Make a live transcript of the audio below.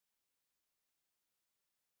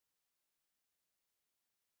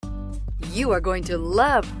You are going to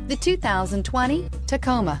love the 2020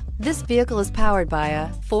 Tacoma. This vehicle is powered by a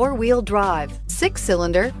 4-wheel drive,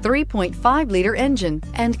 6-cylinder, 3.5-liter engine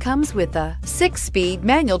and comes with a 6-speed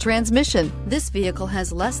manual transmission. This vehicle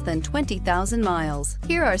has less than 20,000 miles.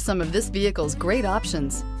 Here are some of this vehicle's great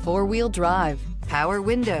options: 4-wheel drive, power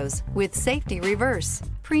windows with safety reverse,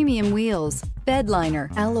 premium wheels, bed liner,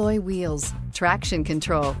 alloy wheels, traction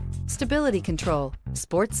control, stability control,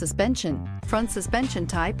 sports suspension, front suspension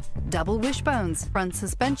type, double wishbones, front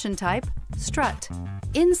suspension type, strut.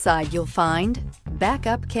 Inside you'll find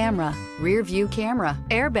backup camera, rear view camera,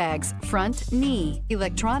 airbags, front knee,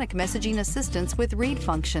 electronic messaging assistance with read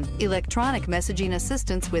function, electronic messaging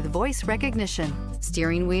assistance with voice recognition,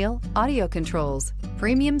 steering wheel audio controls,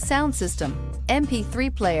 premium sound system,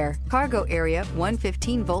 MP3 player, cargo area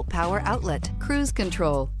 115-volt power outlet, cruise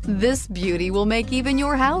control. This beauty will make even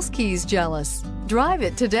your house keys jealous. Drive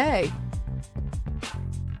it today.